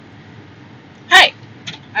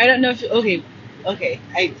I don't know if okay.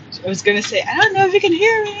 I was gonna say I don't know if you can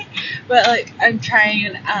hear me, but like I'm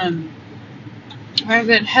trying rather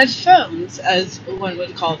than headphones as one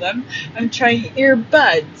would call them, I'm trying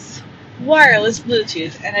earbuds, wireless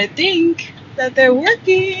Bluetooth, and I think that they're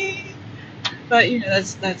working. But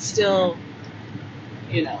that's still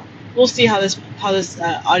you know we'll see how this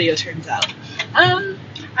audio turns out. Um,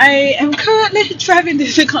 I am currently driving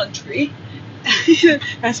through the country.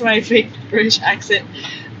 That's my fake British accent.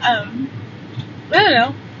 Um, I don't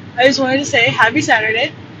know. I just wanted to say happy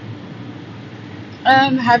Saturday.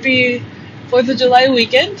 Happy 4th of July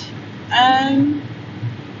weekend. Um,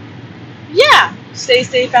 yeah, stay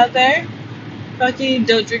safe out there. Fucking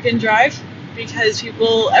don't drink and drive because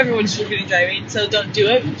everyone's drinking and driving, so don't do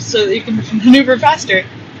it so that you can maneuver faster.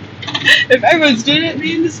 If everyone's doing it,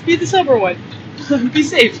 be the sober one. Be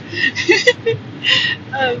safe.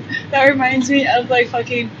 That reminds me of like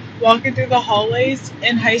fucking walking through the hallways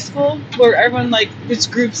in high school where everyone like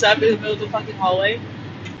just groups up in the middle of the fucking hallway.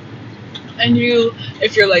 And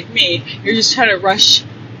if you're like me, you're just trying to rush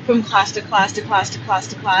from class to class to class to class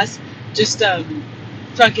to class. Just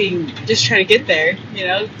fucking just trying to get there,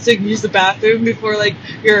 so you can use the bathroom before like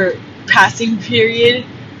your passing period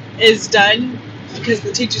is done because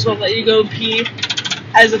the teachers won't let you go pee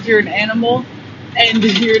as if you're an animal and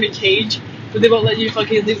you're in a cage, but they won't let you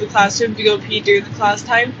fucking leave the classroom to go pee during the class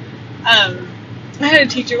time. I had a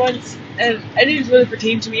teacher once, and I didn't really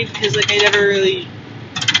pertain to me because like I never really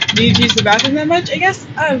needed to use the bathroom that much, I guess.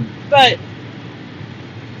 But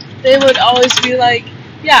they would always be like,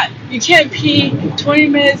 yeah, you can't pee 20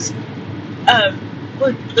 minutes,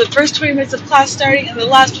 the first 20 minutes of class starting and the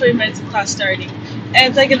last 20 minutes of class starting. And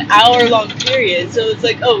it's like an hour long period, so it's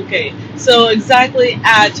like, oh, okay, so exactly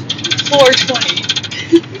at 4:20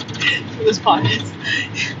 for this podcast,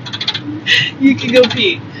 you can go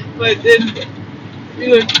pee. But then we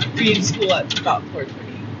would be in school at about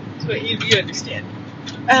 4:20, so you understand.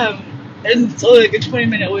 And so like a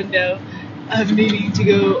 20-minute window of needing to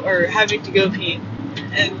go or having to go pee,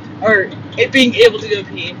 or it being able to go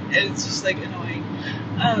pee, and it's just like annoying.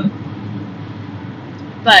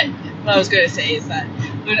 But what I was going to say is that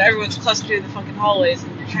when everyone's clustered in the fucking hallways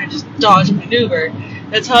and you're trying to just dodge and maneuver,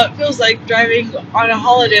 that's how it feels like driving on a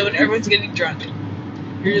holiday when everyone's getting drunk.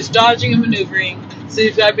 You're just dodging and maneuvering, so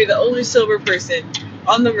you've got to be the only sober person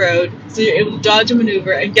on the road, so you're able to dodge and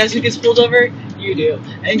maneuver, and guess who gets pulled over? You do.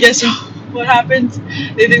 And guess what happens?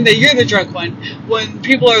 They think that you're the drunk one, when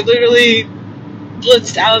people are literally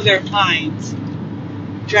blitzed out of their minds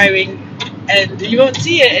driving, and you won't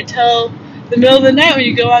see it until the middle of the night when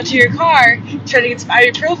you go out to your car trying to get some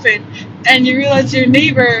ibuprofen and you realize your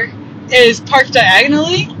neighbor is parked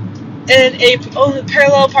diagonally in a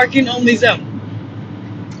parallel parking only zone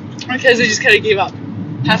because they just kind of gave up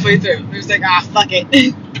halfway through. They're just like, fuck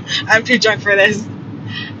it. I'm too drunk for this.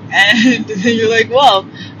 And then you're like, well,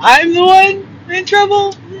 I'm the one in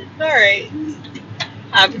trouble? Alright.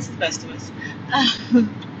 Happens to the best of us.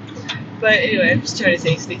 But anyway, I'm just trying to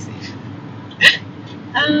say stay safe.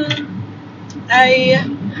 I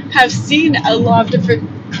have seen a lot of different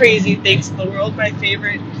crazy things in the world. My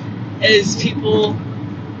favorite is people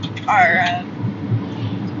are.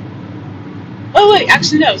 Oh wait,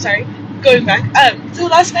 actually no, sorry. Going back. So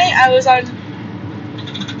last night I was on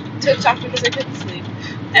TikTok because I couldn't sleep,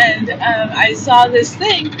 and I saw this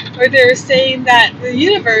thing where they were saying that the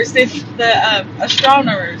universe, the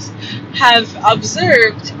astronomers have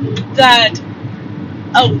observed that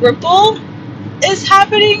a ripple is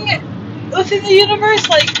happening within the universe.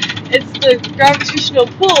 Like, it's the gravitational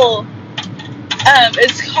pull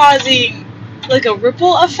is causing like a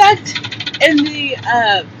ripple effect in the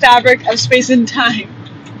fabric of space and time.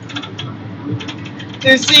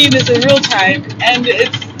 They're seeing this in real time, and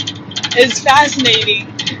it's fascinating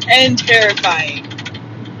and terrifying.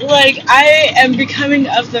 Like, I am becoming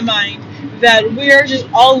of the mind that we are just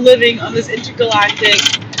all living on this intergalactic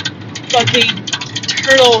fucking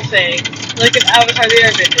turtle thing, like an Avatar the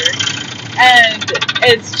Airbender. And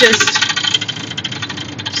it's just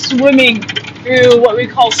swimming through what we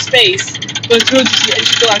call space, but it's really just the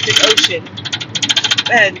intergalactic ocean.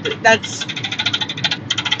 And that's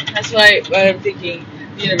what I'm thinking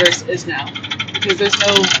the universe is now, because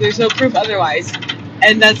there's no proof otherwise,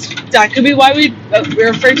 and that could be why we're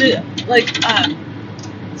afraid to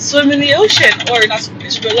swim in the ocean, or not swim in the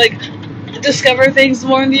ocean, but like discover things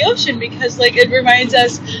more in the ocean, because like it reminds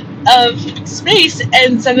us of space,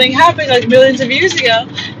 and something happened like millions of years ago,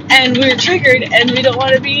 and we're triggered, and we don't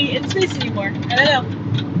want to be in space anymore. I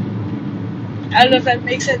don't know if that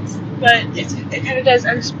makes sense, but it kind of does.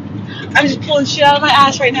 I'm just pulling shit out of my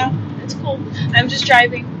ass right now. It's cool. I'm just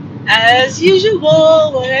driving. as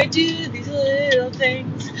usual when I do these little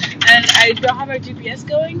things. And I don't have my GPS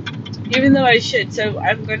going, even though I should, so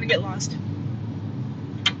I'm going to get lost.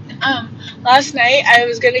 Last night I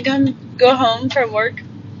was going to go home from work,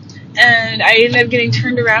 and I ended up getting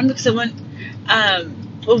turned around because I went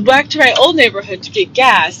back to my old neighborhood to get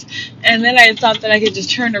gas, and then I thought that I could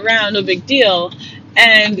just turn around, no big deal,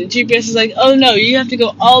 and the GPS is like, oh no, you have to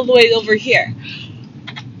go all the way over here.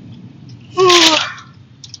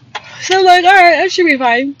 So I'm like, alright, that should be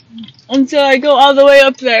fine. Until I go all the way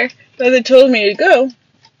up there that they told me to go.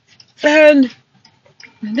 And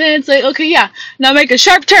then it's like, okay, yeah, now make a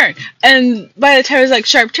sharp turn. And by the time it was like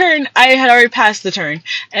sharp turn, I had already passed the turn.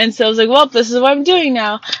 And so I was like, well, this is what I'm doing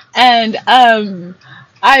now. And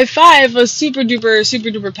I-5 was super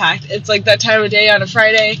duper packed. It's like that time of day on a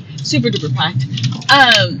Friday, super duper packed.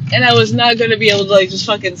 And I was not going to be able to like just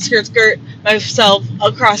fucking skirt myself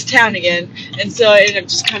across town again. And so I ended up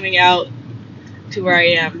just coming out to where I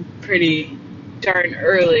am pretty darn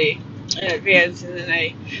early in advance, and then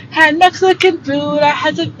I had Mexican food. I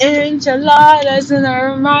had some enchiladas, and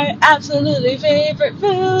they're my absolutely favorite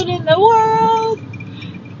food in the world.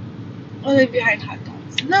 Only behind hot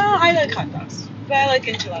dogs. No, I like hot dogs, but I like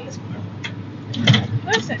enchiladas more.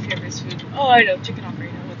 What's my favorite food? Oh, I know, chicken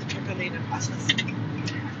alfredo with the tortellini pastas.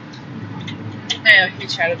 I am a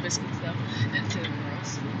huge fan of biscuits though, and cinnamon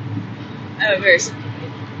rolls. I'm a very simple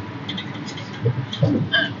lady.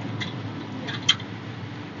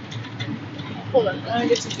 Hold on, I want to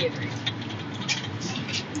get some Gatorade.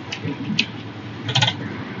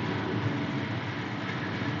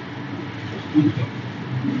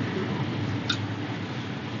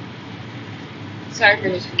 Sorry for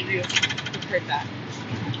those of you who heard that.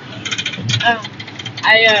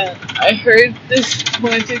 I heard this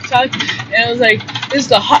one TikTok, and it was like, this is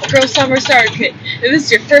the Hot Girl Summer Starter Kit. If this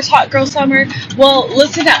is your first Hot Girl Summer, well,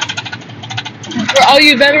 listen up. For all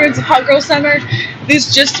you veterans of Hot Girl Summer, this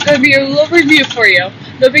is just going to be a little review for you.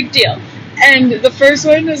 No big deal. And the first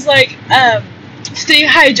one was like, stay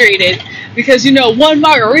hydrated. Because, you know, one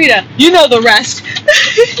margarita, you know the rest.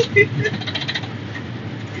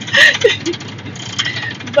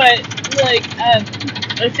 But, like,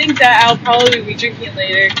 I think that I'll probably be drinking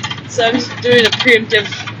later. So I'm just doing a preemptive,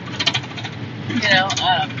 you know,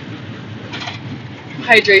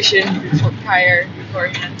 hydration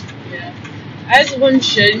beforehand, you know. As one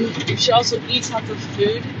should, you should also eat lots of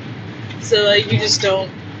food, so like you just don't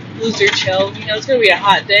lose your chill. You know, it's gonna be a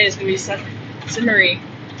hot day. It's gonna be simmery.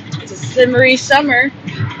 It's a simmery summer,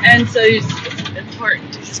 and so it's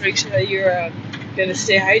important to just make sure that you're gonna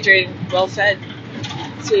stay hydrated and well fed,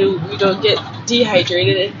 so you don't get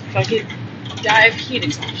dehydrated and fucking die of heat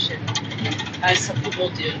exhaustion, as some people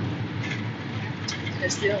do,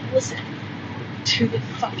 because they don't listen to the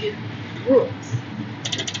fucking rules.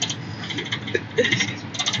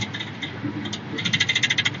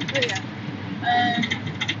 But yeah,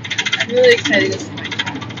 I'm really excited to see my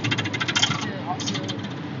cat. And also,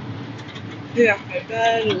 yeah, my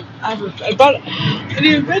bed. And I bought a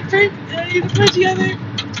new bed frame that I need to put together.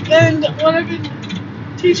 And what I've been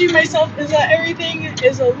teaching myself is that everything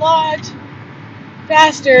is a lot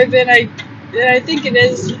faster than I think it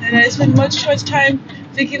is, and I spend much too much time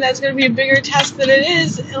thinking that's going to be a bigger task than it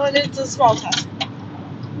is when it's a small task.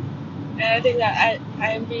 And I think that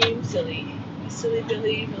I am being silly. Silly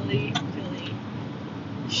Billy,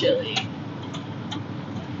 shilly.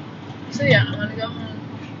 So yeah, I'm gonna go home,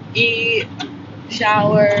 eat,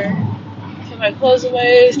 shower, put my clothes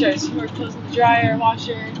away, start some more clothes in the dryer,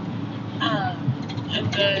 washer.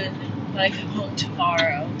 And then when I come home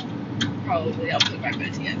tomorrow, probably I'll put my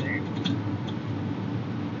bed together.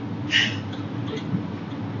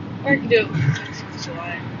 Or I can do it for the 6th of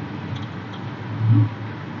July.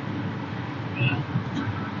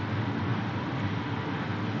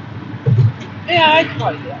 Yeah, I could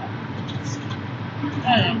probably do that. I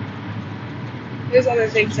don't know. There's other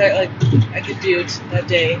things that like I could do that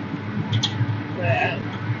day, but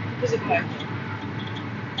there's a quite.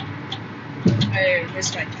 I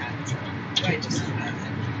miss my cat, so I might just do that.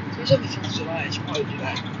 Especially on the 5th of July, I should probably do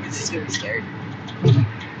that because he's gonna be scared.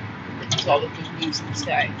 With all the big news in the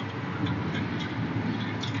sky.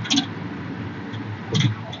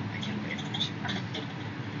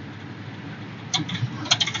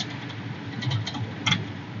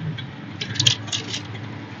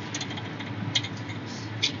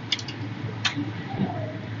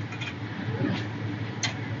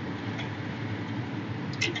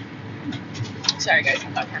 Sorry guys,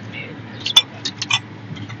 I'm not caffeinated.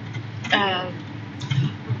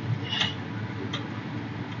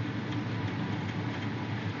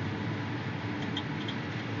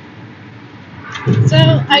 So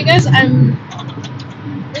I guess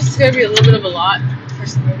this is gonna be a little bit of a lot for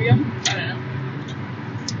some of you. I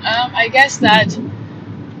don't know. I guess that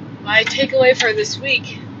my takeaway for this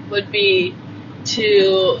week would be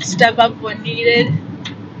to step up when needed.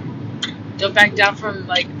 Don't back down from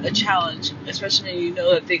like a challenge, especially when you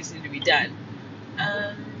know that things need to be done.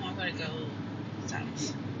 I'm gonna go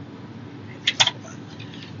south.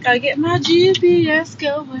 Gotta get my GPS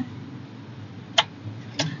going.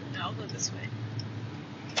 No, I'll go this way.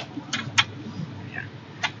 Yeah,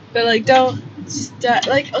 but like, don't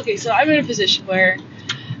like. Okay, so I'm in a position where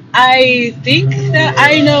I think that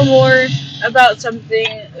I know more about something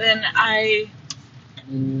than I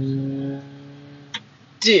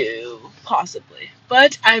do, possibly.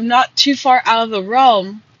 But I'm not too far out of the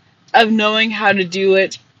realm of knowing how to do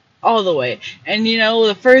it all the way. And you know,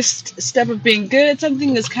 the first step of being good at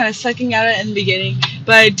something is kind of sucking at it in the beginning,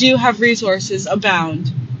 but I do have resources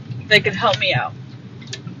abound that can help me out.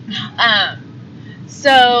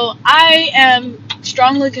 So I am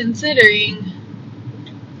strongly considering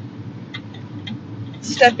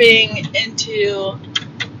stepping into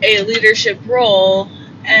a leadership role,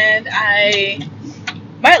 and I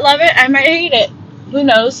might love it, I might hate it, who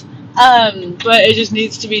knows, but it just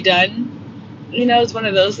needs to be done, you know, it's one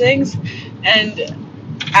of those things, and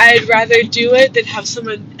I'd rather do it than have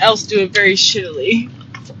someone else do it very shittily,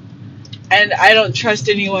 and I don't trust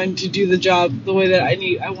anyone to do the job the way that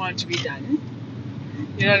I want it to be done,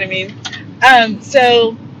 you know what I mean.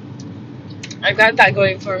 So I've got that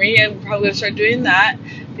going for me. I'm probably going to start doing that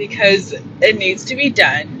because it needs to be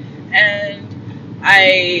done. And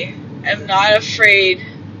I am not afraid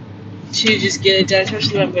to just get it done,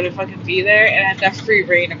 especially when I'm going to fucking be there and I have to have free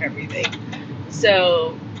reign of everything.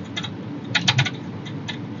 So,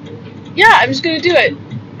 yeah, I'm just going to do it.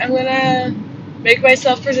 I'm going to make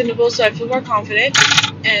myself presentable so I feel more confident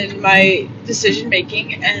in my decision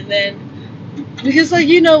making. And then, because, like,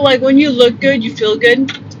 you know, like, when you look good, you feel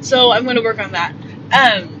good. So I'm going to work on that.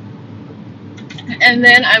 And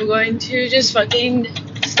then I'm going to just fucking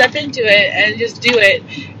step into it and just do it.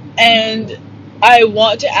 And I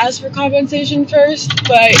want to ask for compensation first,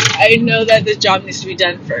 but I know that the job needs to be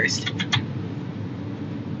done first.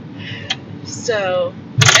 So,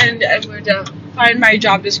 and I'm going to find my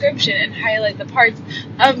job description and highlight the parts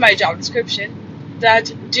of my job description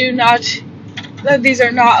that these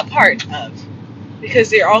are not a part of. Because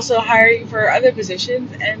they're also hiring for other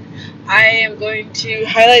positions, and I am going to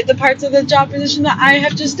highlight the parts of the job position that I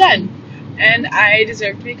have just done. And I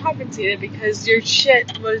deserve to be compensated because your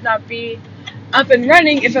shit would not be up and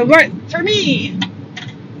running if it weren't for me.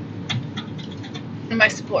 And my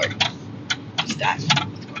support staff,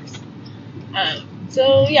 of course.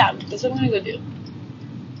 So yeah, that's what I'm gonna go do.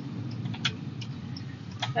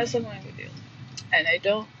 That's what I'm gonna go do. And I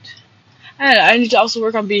don't know, I need to also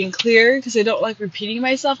work on being clear because I don't like repeating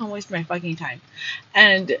myself and wasting my fucking time.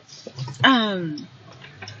 And I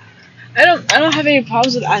don't have any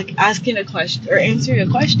problems with asking a question or answering a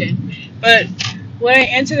question, but when I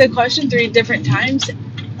answer the question 3 different times,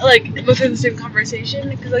 like within the same conversation,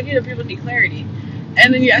 because like, you know, people need clarity,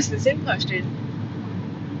 and then you ask the same question,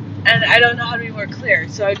 and I don't know how to be more clear,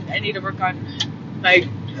 so I need to work on my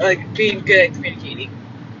like being good at communicating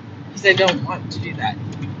because I don't want to do that.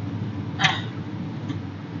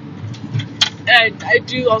 And I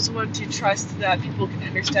do also want to trust that people can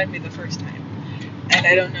understand me the first time. And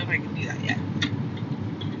I don't know if I can do that yet.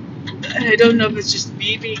 And I don't know if it's just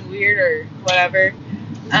me being weird or whatever.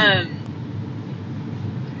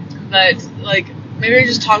 But, like, maybe I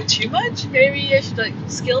just talk too much. Maybe I should, like,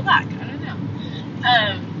 scale back. I don't know.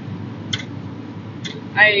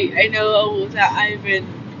 I know that I've been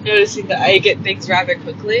noticing that I get things rather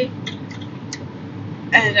quickly.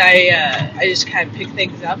 And I just kind of pick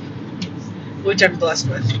things up, which I'm blessed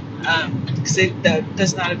with, because that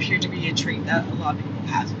does not appear to be a trait that a lot of people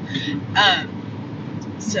have.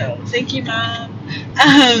 So thank you, Mom.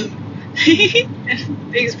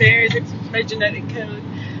 Thanks, parents. It's my genetic code,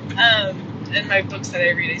 and my books that I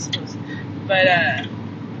read, I suppose. But I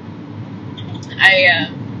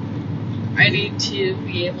need to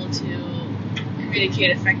be able to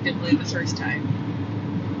communicate effectively the first time,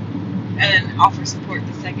 and then offer support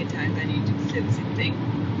the second time. I need to say the same thing.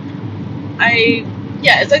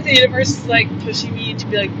 It's like the universe is like pushing me to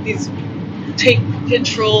be like these take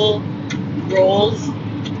control roles,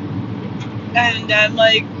 and I'm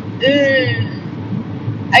like,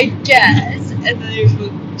 I guess, and then the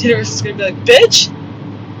universe is gonna be like, bitch,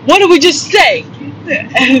 what did we just say?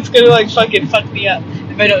 And it's gonna like fucking fuck me up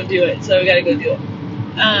if I don't do it, so I gotta go do it.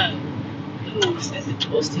 Ooh, it's nice and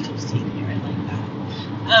toasty in here, I like that.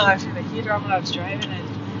 I turned the heater on when I was driving,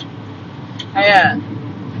 I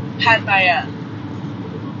had my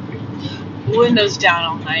windows down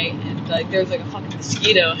all night, and like there was like a fucking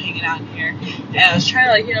mosquito hanging out in here, and I was trying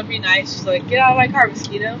to like be nice, just like get out of my car,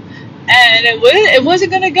 mosquito, and it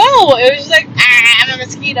wasn't gonna go. It was just like, I'm a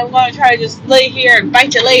mosquito, I'm gonna try to just lay here and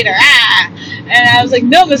bite you later, and I was like,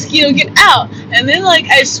 no, mosquito, get out. And then like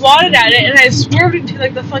I swatted at it and I swerved into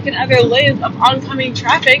like the fucking other lanes of oncoming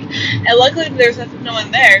traffic, and luckily there's no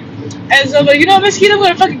one there, and so I'm like, you know what, mosquito, I'm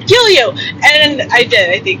gonna fucking kill you. And I did.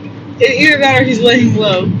 I think either that or he's laying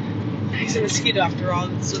low. He's a mosquito after all.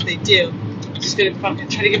 That's what they do. Just gonna fucking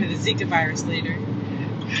try to give me the Zika virus later.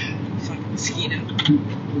 Fucking mosquito.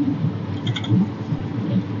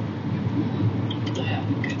 Oh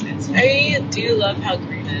goodness. I do love how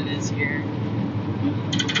green it is here.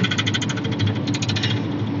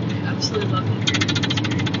 I absolutely love how green it is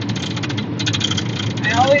here.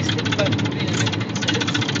 I always think about moving to different places.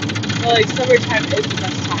 But like summertime is the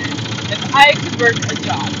best time. If I could work a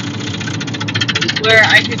job where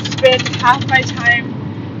I could spend half my time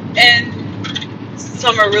in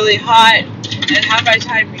summer really hot and half my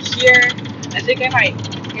time here, I think I might.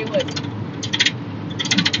 It would.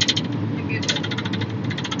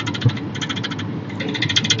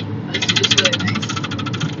 That's just really nice.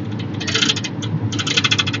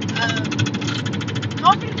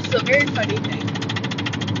 Confidence is a very funny thing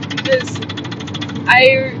because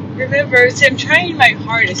I remember, so I'm trying my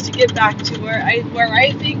hardest to get back to where I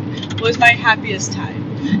think was my happiest time.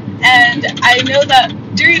 And I know that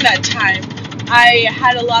during that time, I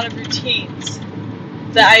had a lot of routines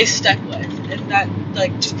that I stuck with, and that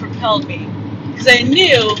like just propelled me. Because I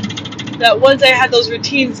knew that once I had those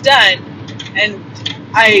routines done, and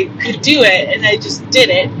I could do it, and I just did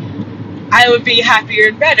it, I would be happier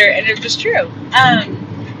and better, and it was true.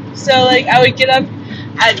 So like I would get up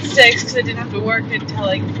at 6 because I didn't have to work until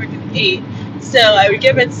like freaking 8. So I would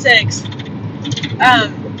get up at 6.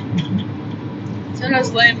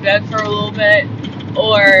 Sometimes lay in bed for a little bit,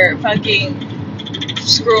 or fucking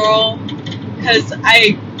scroll, because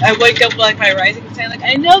I wake up like my rising sun. Like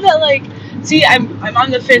I know that like, see, I'm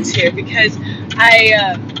on the fence here because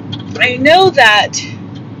I know that.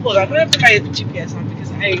 Hold on, I'm gonna put my GPS on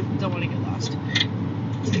because I don't want to get lost.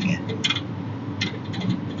 Again.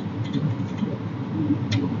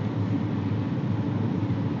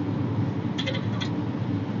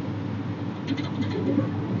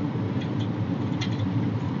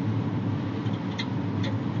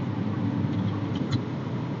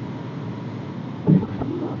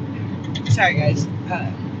 Sorry guys,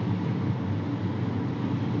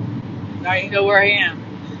 now you know where I am.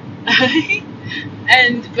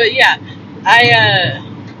 But yeah,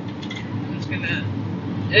 I'm just gonna,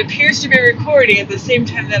 it appears to be recording at the same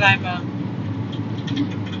time that I'm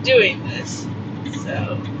doing this,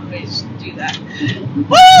 so let me just do that.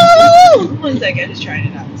 Woo! 1 second, just trying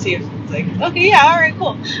it out and see if it's like, okay, yeah, alright,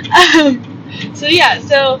 cool. So yeah,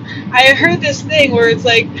 so I heard this thing where it's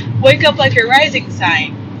like, wake up like your rising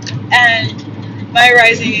sign. And my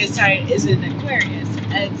rising sign is in Aquarius,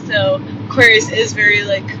 and so Aquarius is very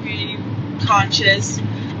like community conscious,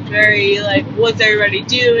 very like what's everybody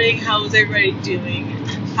doing, how is everybody doing,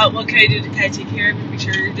 what can I do to kind of take care of it, make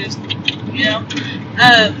sure you're just, you know,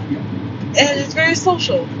 and it's very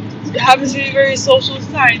social. It happens to be a very social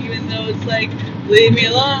sign, even though it's like, leave me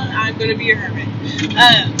alone, I'm going to be a hermit.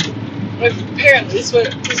 Apparently, this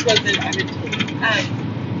is what I've been told.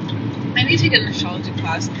 I need to take an astrology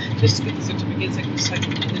class just to get the certificates, so I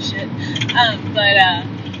can do this shit. But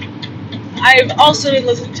I've also been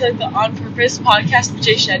listening to like the On Purpose podcast with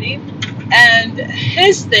Jay Shetty, and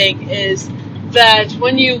his thing is that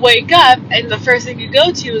when you wake up and the first thing you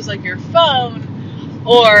go to is like your phone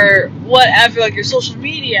or whatever, like your social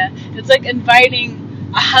media, it's like inviting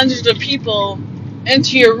 100 of people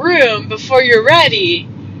into your room before you're ready,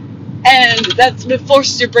 and that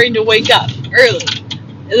forces your brain to wake up early.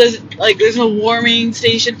 There's no warming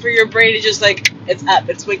station for your brain. It's just like, it's up,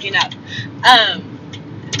 it's waking up. And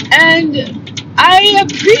I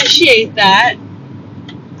appreciate that.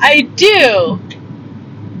 I do.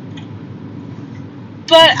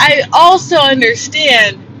 But I also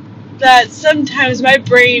understand that sometimes my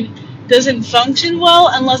brain doesn't function well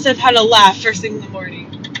unless I've had a laugh first thing in the morning.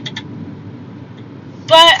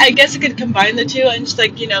 But I guess I could combine the two and just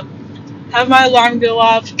like, you know, have my alarm go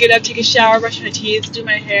off, get up, take a shower, brush my teeth, do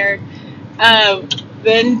my hair,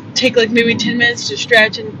 then take like maybe 10 minutes to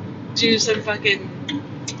stretch and do some fucking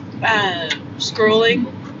scrolling.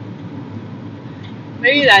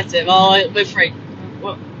 Maybe that's it. While I wait for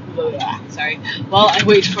while I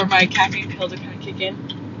wait for my caffeine pill to kind of kick in.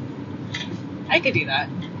 I could do that.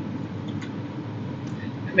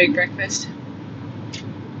 And make breakfast.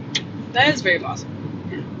 That is very possible.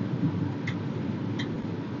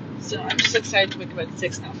 So I'm just excited to wake up at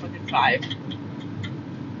 6, not fucking 5. I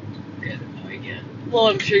have no idea. Well,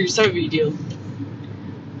 I'm sure some of you do.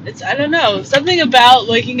 I don't know, something about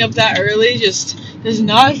waking up that early just does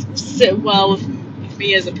not sit well with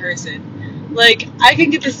me as a person. Like, I can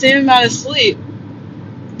get the same amount of sleep,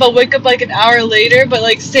 but wake up like an hour later, but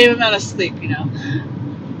like same amount of sleep, you know?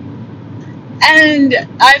 And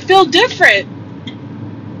I feel different.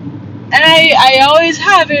 And I always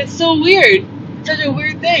have, and it's so weird. It's such a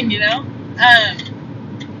weird thing, you know? I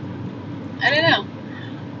don't know.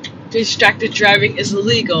 Distracted driving is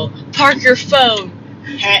illegal. Park your phone.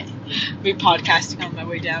 Be podcasting on my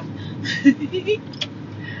way down.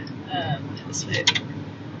 This way.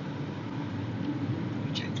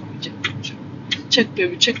 Check,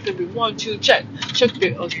 baby. 1, 2, check. Check,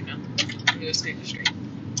 baby. Okay, no. I'm gonna stay straight.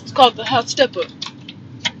 It's called the hot stepper.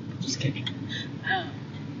 Just kidding.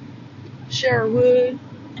 Sherwood.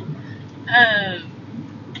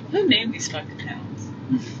 Who named these fucking towns?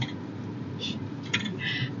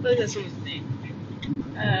 I think that's what his name.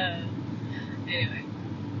 Anyway.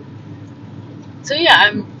 So yeah,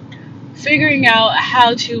 I'm figuring out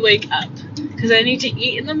how to wake up. Because I need to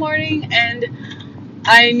eat in the morning, and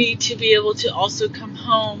I need to be able to also come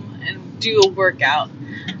home and do a workout.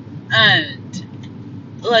 And,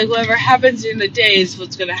 like, whatever happens during the day is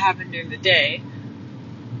what's going to happen during the day.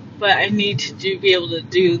 But I need to be able to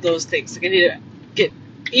do those things. Like, I need to get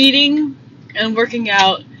eating and working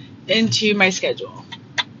out into my schedule.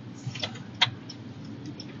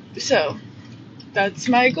 So, that's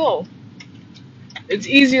my goal. It's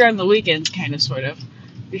easier on the weekends, kind of, sort of.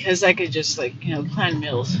 Because I could just, like, you know, plan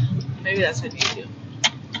meals. Maybe that's what I need to do.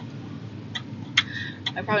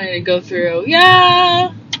 I probably need to go through,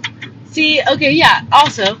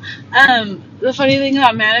 also, the funny thing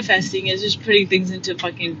about manifesting is just putting things into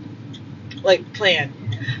fucking, like, plan.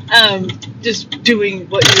 Just doing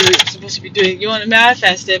what you're supposed to be doing. You want to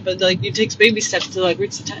manifest it, but, like, it takes baby steps to, like,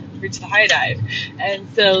 reach the high dive. And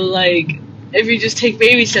so, like, if you just take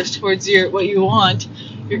baby steps towards what you want,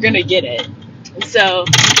 you're gonna get it. So,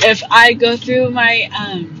 if I go through my,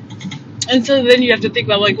 and so then you have to think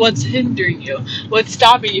about, like, what's hindering you? What's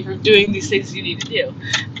stopping you from doing these things you need to do?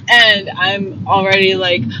 And I'm already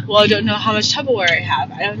like, well, I don't know how much Tupperware I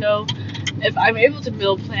have. I don't know if I'm able to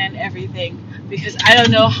meal plan everything because I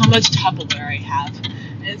don't know how much Tupperware I have.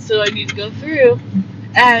 And so I need to go through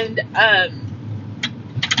and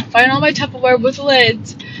find all my Tupperware with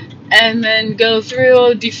lids and then go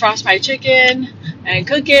through, defrost my chicken and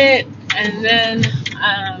cook it and then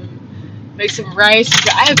make some rice.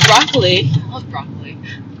 I have broccoli. I love broccoli.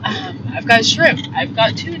 I've got shrimp. I've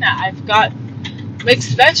got tuna. I've got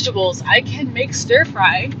mixed vegetables. I can make stir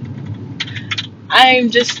fry. I'm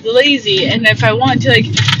just lazy, and if I want to like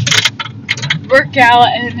work out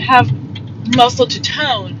and have muscle to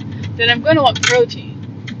tone, then I'm going to want protein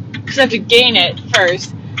because I have to gain it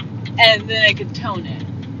first, and then I can tone it.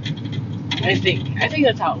 I think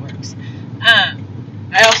that's how it works.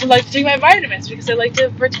 I also like to take my vitamins because I like to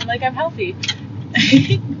pretend like I'm healthy.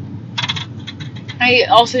 I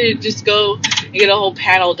also just go and get a whole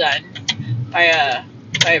panel done by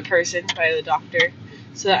a person, by the doctor,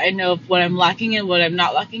 so that I know what I'm lacking in, what I'm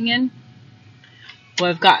not lacking in, what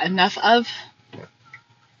I've got enough of.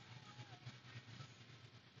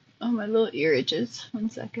 Oh, my little ear itches. 1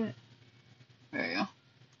 second. There we go.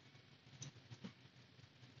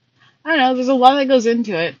 I don't know, there's a lot that goes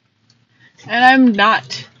into it. And I'm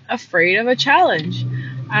not afraid of a challenge.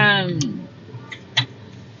 I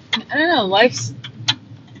don't know, life's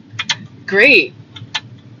great.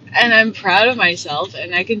 And I'm proud of myself,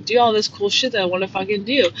 and I can do all this cool shit that I want to fucking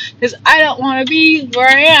do. Because I don't want to be where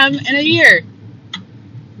I am in a year.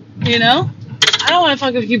 You know? I don't want to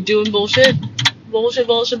fucking keep doing bullshit. Bullshit.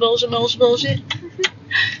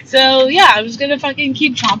 So, yeah, I'm just gonna fucking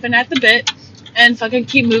keep chomping at the bit and fucking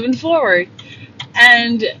keep moving forward.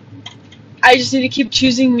 And I just need to keep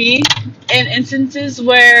choosing me in instances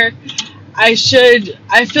where I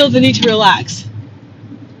feel the need to relax.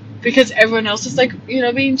 Because everyone else is, like, you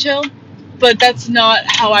know, being chill. But that's not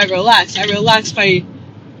how I relax. I relax by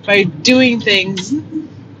doing things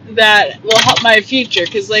that will help my future.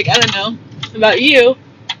 Because, like, I don't know about you,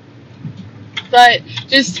 but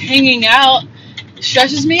just hanging out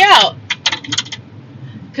stresses me out.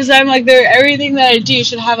 Because I'm like, everything that I do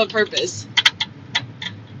should have a purpose.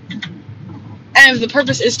 And if the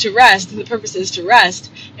purpose is to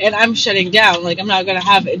rest, and I'm shutting down. Like, I'm not going to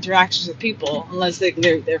have interactions with people unless they're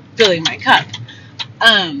filling my cup.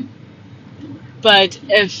 But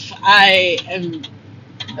if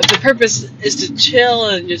the purpose is to chill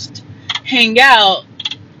and just hang out,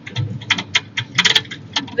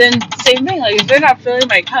 then same thing. Like, if they're not filling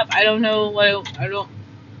my cup, I don't know what I don't,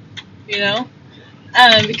 you know?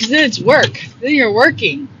 Because then it's work. Then you're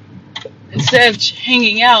working. Instead of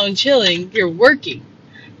hanging out and chilling, you're working.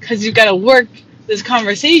 Because you've got to work this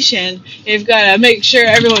conversation. You've got to make sure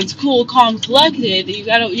everyone's cool, calm, collected.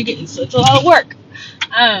 It's a lot of work.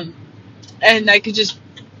 And I could just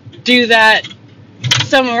do that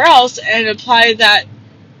somewhere else and apply that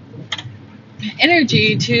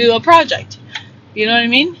energy to a project. You know what I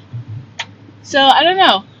mean? So, I don't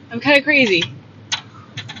know. I'm kind of crazy.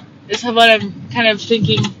 That's what I'm kind of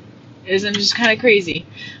thinking, is I'm just kind of crazy.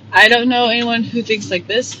 I don't know anyone who thinks like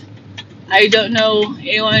this. I don't know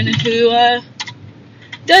anyone who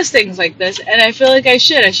does things like this, and I feel like I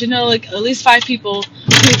should. I should know like at least 5 people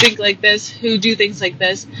who think like this, who do things like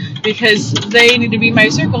this, because they need to be my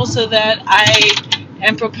circle so that I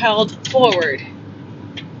am propelled forward.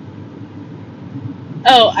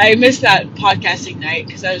 Oh, I missed that podcasting night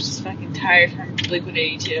because I was just fucking tired from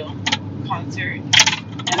Blink-182 concert,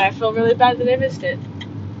 and I feel really bad that I missed it.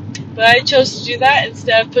 But I chose to do that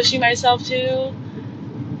instead of pushing myself to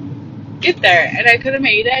get there, and I could have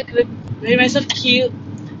made it. I could have made myself cute,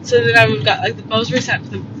 so that I would have got like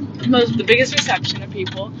the biggest reception of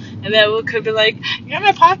people, and then we could have been like, "You're on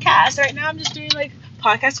my podcast right now. I'm just doing like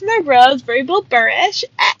podcasts with my bros, very Bill Burr-ish."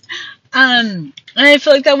 And I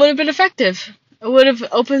feel like that would have been effective. It would have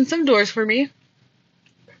opened some doors for me.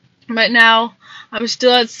 But now I'm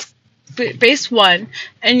still at base 1,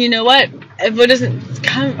 and you know what? If what doesn't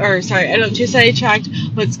come, I don't chase that attract.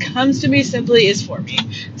 What comes to me simply is for me.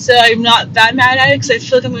 So I'm not that mad at it because I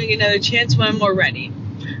feel like I'm going to get another chance when I'm more ready.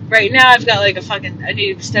 Right now I've got like I need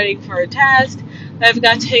to be studying for a test that I've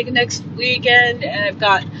got to take next weekend, and I've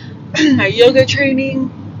got my yoga training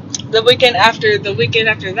the weekend after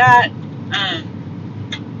that.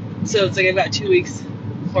 So it's like I've got 2 weeks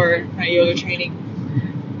for my yoga training.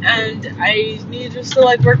 And I need to still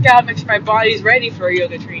like work out, make sure my body's ready for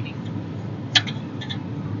yoga training.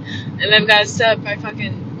 And I've got to set up my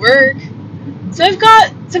fucking work. So I've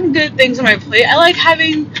got some good things on my plate. I like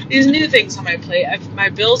having these new things on my plate. My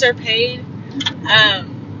bills are paid. I'm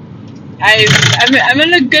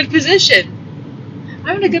in a good position.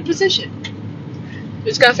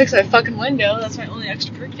 Just gotta fix my fucking window. That's my only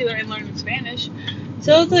extracurricular in learning Spanish.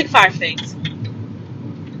 So it's like 5 things.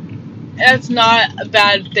 That's not a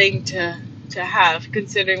bad thing to have,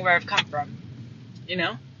 considering where I've come from. You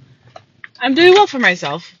know? I'm doing well for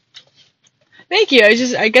myself. Thank you.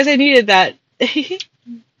 I guess I needed that.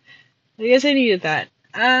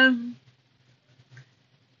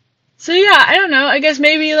 So yeah, I don't know. I guess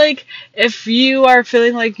maybe like if you are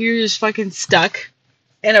feeling like you're just fucking stuck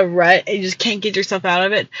in a rut and you just can't get yourself out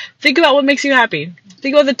of it, think about what makes you happy.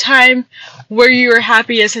 Think about the time where you were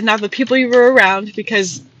happiest and not the people you were around,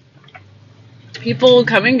 because people will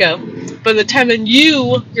come and go. But the time when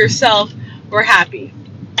you yourself were happy.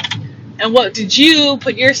 And what did you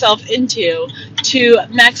put yourself into to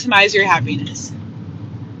maximize your happiness?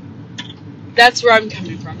 That's where I'm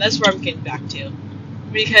coming from. That's where I'm getting back to.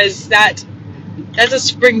 Because that's a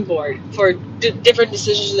springboard for different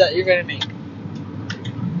decisions that you're going to make.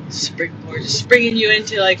 Springboard. Just springing you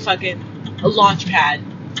into like fucking a launch pad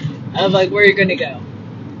of like where you're going to go.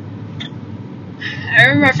 I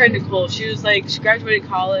remember my friend Nicole. She graduated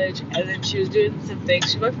college, and then she was doing some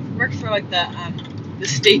things. She worked for like the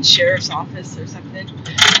state sheriff's office or something,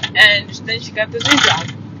 and then she got this new job.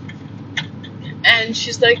 And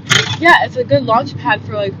she's like, yeah, it's a good launch pad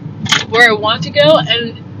for like where I want to go.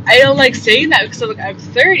 And I don't like saying that because I'm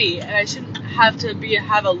 30 and I shouldn't have to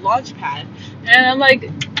have a launch pad. And I'm like,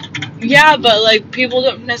 yeah, but like people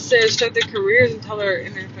don't necessarily start their careers until they're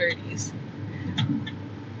in their 30s.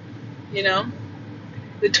 You know?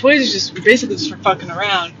 The 20s is just basically just for fucking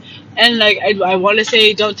around. And like I want to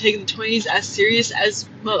say don't take the 20s as serious as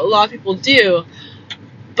a lot of people do.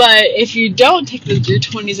 But if you don't take your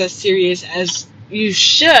 20s as serious as you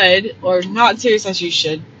should, or not serious as you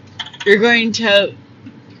should, you're going to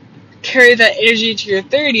carry that energy to your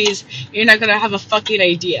 30s. You're not going to have a fucking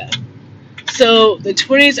idea. So the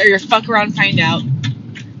 20s are your fuck around, find out,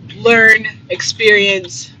 learn,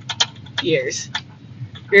 experience years.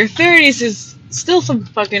 Your 30s is still some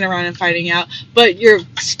fucking around and finding out, but you're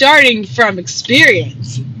starting from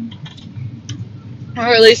experience. Or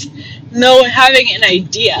at least having an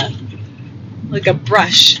idea, like a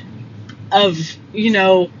brush of,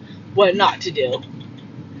 what not to do.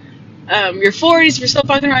 Your 40s, if you're still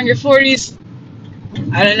fucking around your 40s,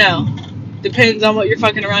 I don't know. Depends on what you're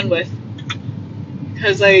fucking around with.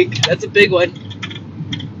 Because, that's a big one.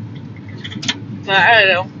 But, I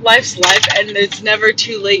don't know. Life's life, and it's never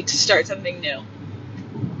too late to start something new.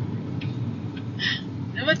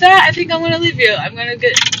 And with that, I think I'm gonna leave you. I'm gonna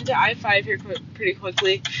get into I-5 here pretty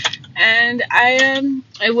quickly, and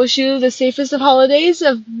I wish you the safest of holidays,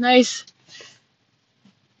 of nice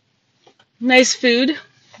food.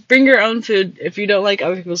 Bring your own food if you don't like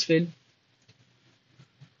other people's food.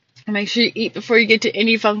 And make sure you eat before you get to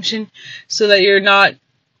any function, so that you're not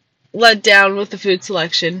let down with the food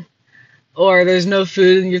selection, or there's no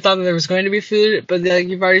food and you thought that there was going to be food, but like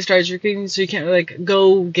you've already started drinking, so you can't like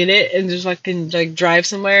go get it and just like drive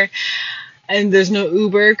somewhere, and there's no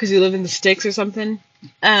Uber because you live in the sticks or something.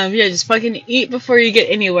 Yeah, just fucking eat before you get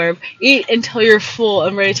anywhere. Eat until you're full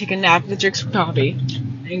and ready to take a nap and drink some coffee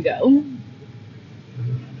and go.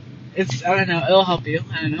 I don't know, it'll help you.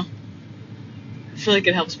 I don't know. I feel like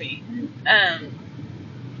it helps me.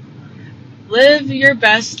 Live your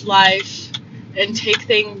best life and take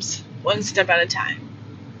things one step at a time.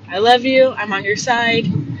 I love you. I'm on your side.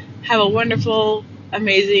 Have a wonderful,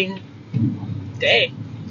 amazing day.